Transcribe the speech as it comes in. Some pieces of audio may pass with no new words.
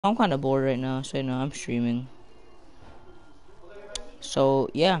I'm kind of bored right now, so you know I'm streaming. So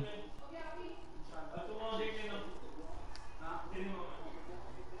yeah,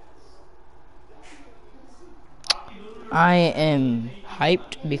 I am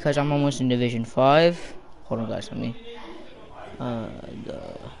hyped because I'm almost in Division 5. Hold on, guys, let me. Uh, the.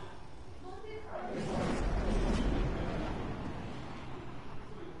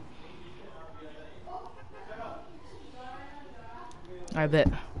 I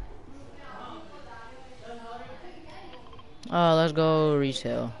bet. Let's go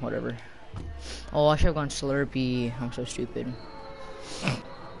resale, whatever. Oh, I should have gone Slurpee. I'm so stupid.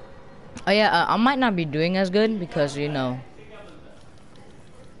 Oh yeah, I might not be doing as good because you know.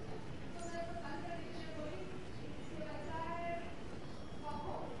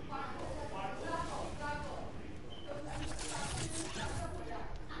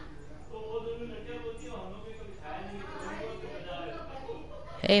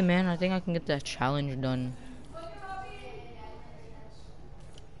 Hey man, I think I can get that challenge done.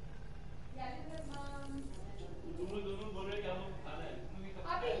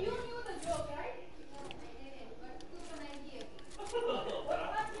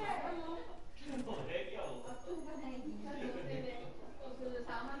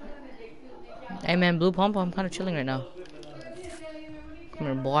 Hey man, Blue Pump, I'm kind of chilling right now. Come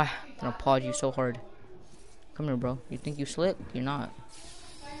here, boy. I'm gonna pod you so hard. Come here, bro. You think you slick? You're not.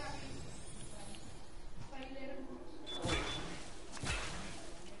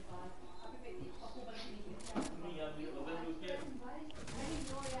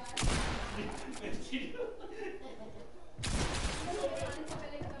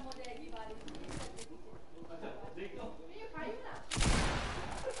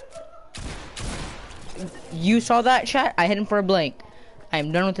 You saw that, chat? I hit him for a blank. I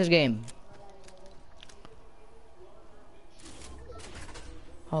am done with this game.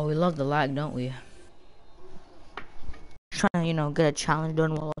 Oh, we love the lag, don't we? Trying to, you know, get a challenge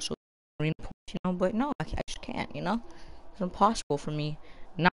done while also arena points, you know, but no, I just can't, you know? It's impossible for me.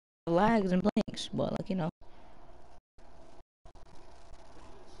 Not lags and blanks, but like, you know.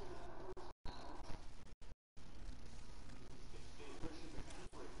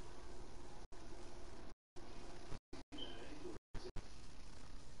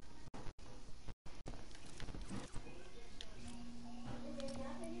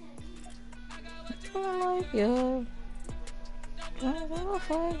 Like you.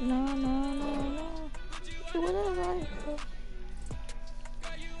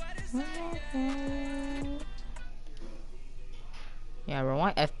 Yeah, bro,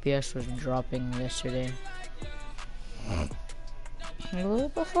 my FPS was dropping yesterday.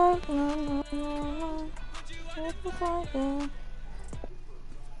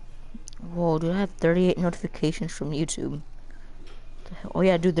 Whoa, dude, I have 38 notifications from YouTube. Oh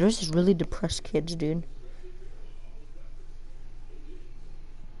yeah, dude, there's this really depressed kids, dude.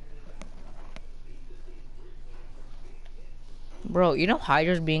 Bro, you know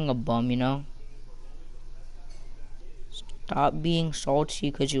Hydra's being a bum, you know? Stop being salty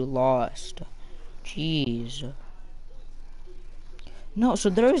because you lost. Jeez. No, so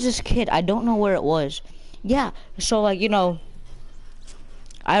there was this kid, I don't know where it was. Yeah, so like, you know,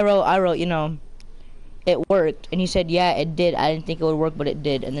 I wrote, you know, it worked. And he said, yeah, it did. I didn't think it would work, but it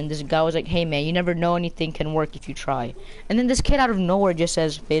did. And then this guy was like, hey man, you never know anything can work if you try. And then this kid out of nowhere just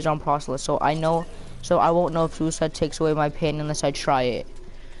says, phase on proselyte. So I know, so I won't know if suicide takes away my pain unless I try it.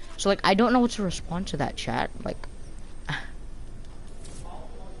 So like, I don't know what to respond to that, chat. Like,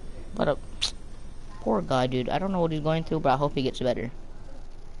 but poor guy, dude. I don't know what he's going through, but I hope he gets better.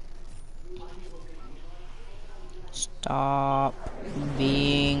 Stop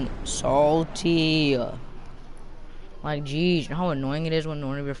being salty. Like, geez, you know how annoying it is when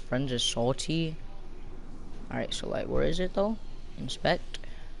one of your friends is salty? Alright, so, like, where is it, though? Inspect.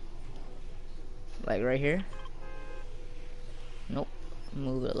 Like, right here? Nope.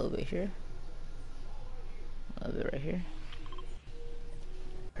 Move it a little bit here. A little bit right here.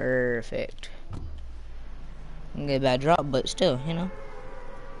 Perfect. I'm gonna get a bad drop, but still, you know.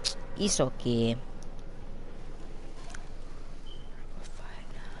 It's okay.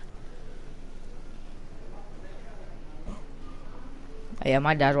 Oh, yeah,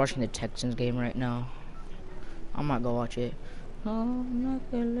 my dad's watching the Texans game right now. I might go watch it.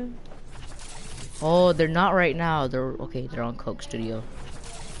 Oh, they're not right now. They're okay. They're on Coke Studio.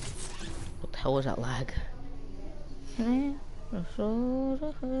 What the hell was that lag?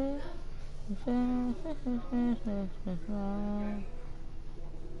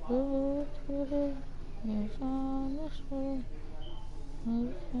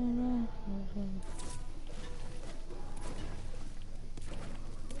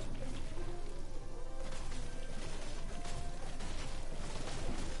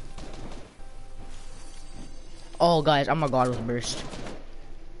 Oh, guys, oh my god, it was burst.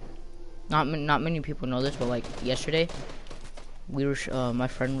 Not many people know this, but like yesterday, we were my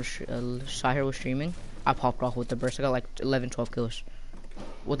friend was Sahir was streaming. I popped off with the burst. I got like 11, 12 kills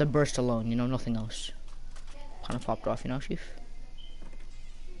with the burst alone. You know, nothing else. Kind of popped off, you know, Chief.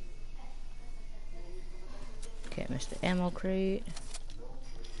 Okay, missed the ammo crate.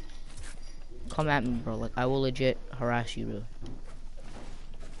 Come at me, bro. Like I will legit harass you, bro.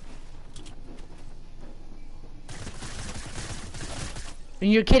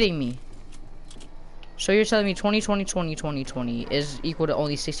 And you're kidding me. So you're telling me 20, 20, 20, 20, 20 is equal to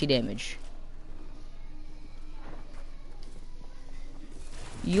only 60 damage?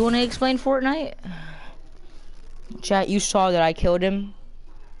 You wanna explain Fortnite? Chat, you saw that I killed him.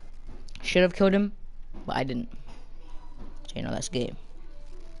 Should have killed him, but I didn't. So you know that's game.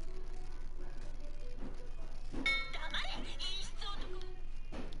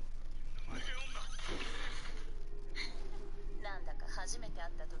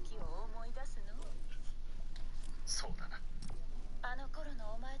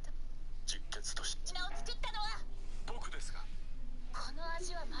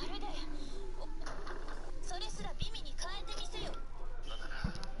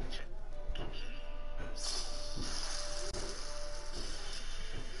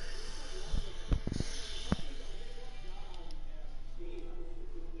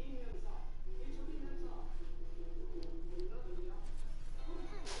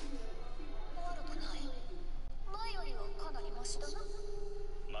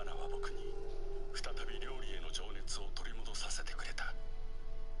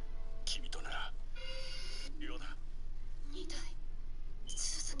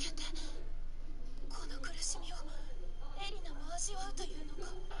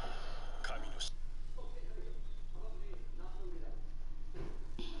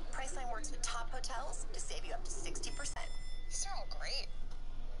 Priceline works with top hotels to save you up to 60%. These are all great.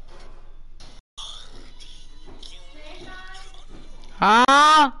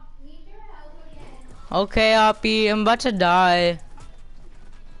 Huh? Okay, Oppie, I'm about to die.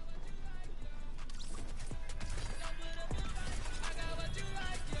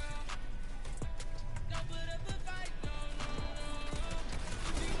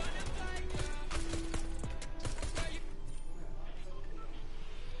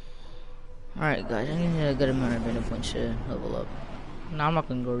 Alright guys, I need a good amount of random points to level up. No, I'm not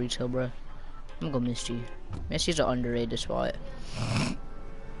gonna go retail, bro. I'm gonna go Misty. Misty's an underrated spot.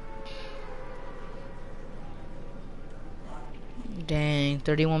 Dang,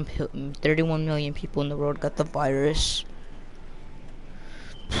 31 million people in the world got the virus.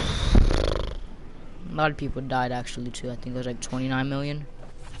 A lot of people died actually too. I think it was like 29 million.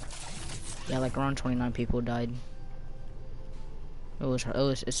 Yeah, like around 29 people died.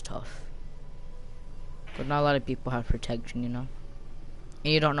 It's tough. But not a lot of people have protection, you know.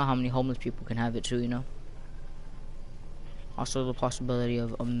 And you don't know how many homeless people can have it too, you know. Also the possibility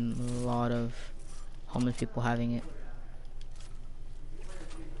of a lot of homeless people having it.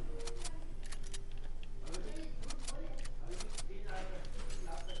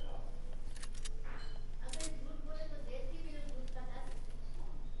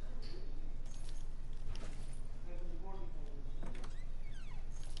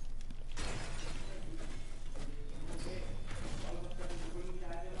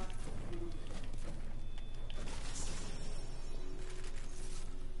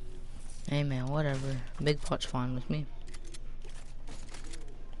 Hey man, whatever. Big pot's fine with me.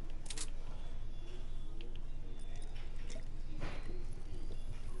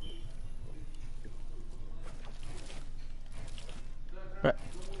 Right.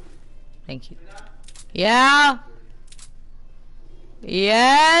 Thank you. Yeah.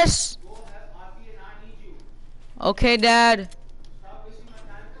 Yes. Okay, Dad.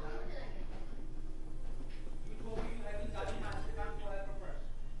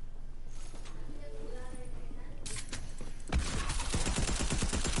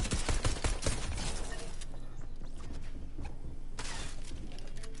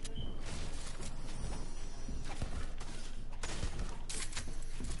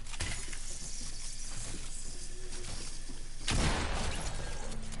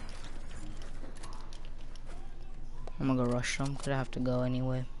 I'm gonna go rush them because I have to go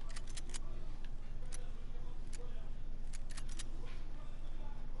anyway.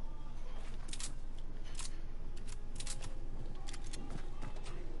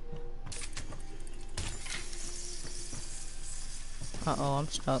 Uh-oh, I'm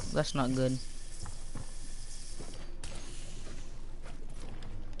stuck. That's not good.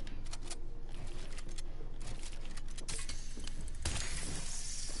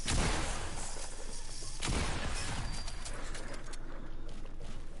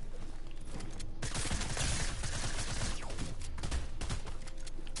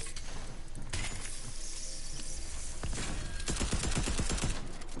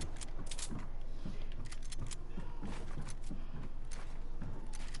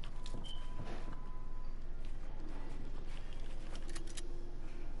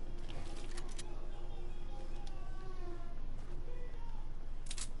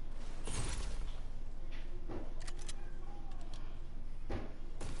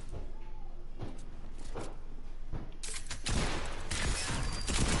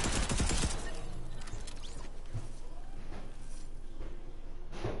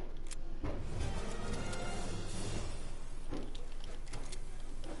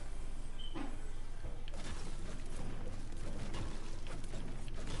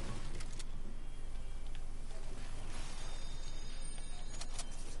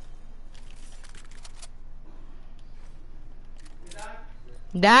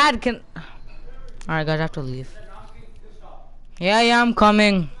 Dad can. Alright, guys, I have to leave. Yeah, I'm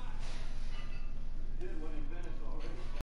coming.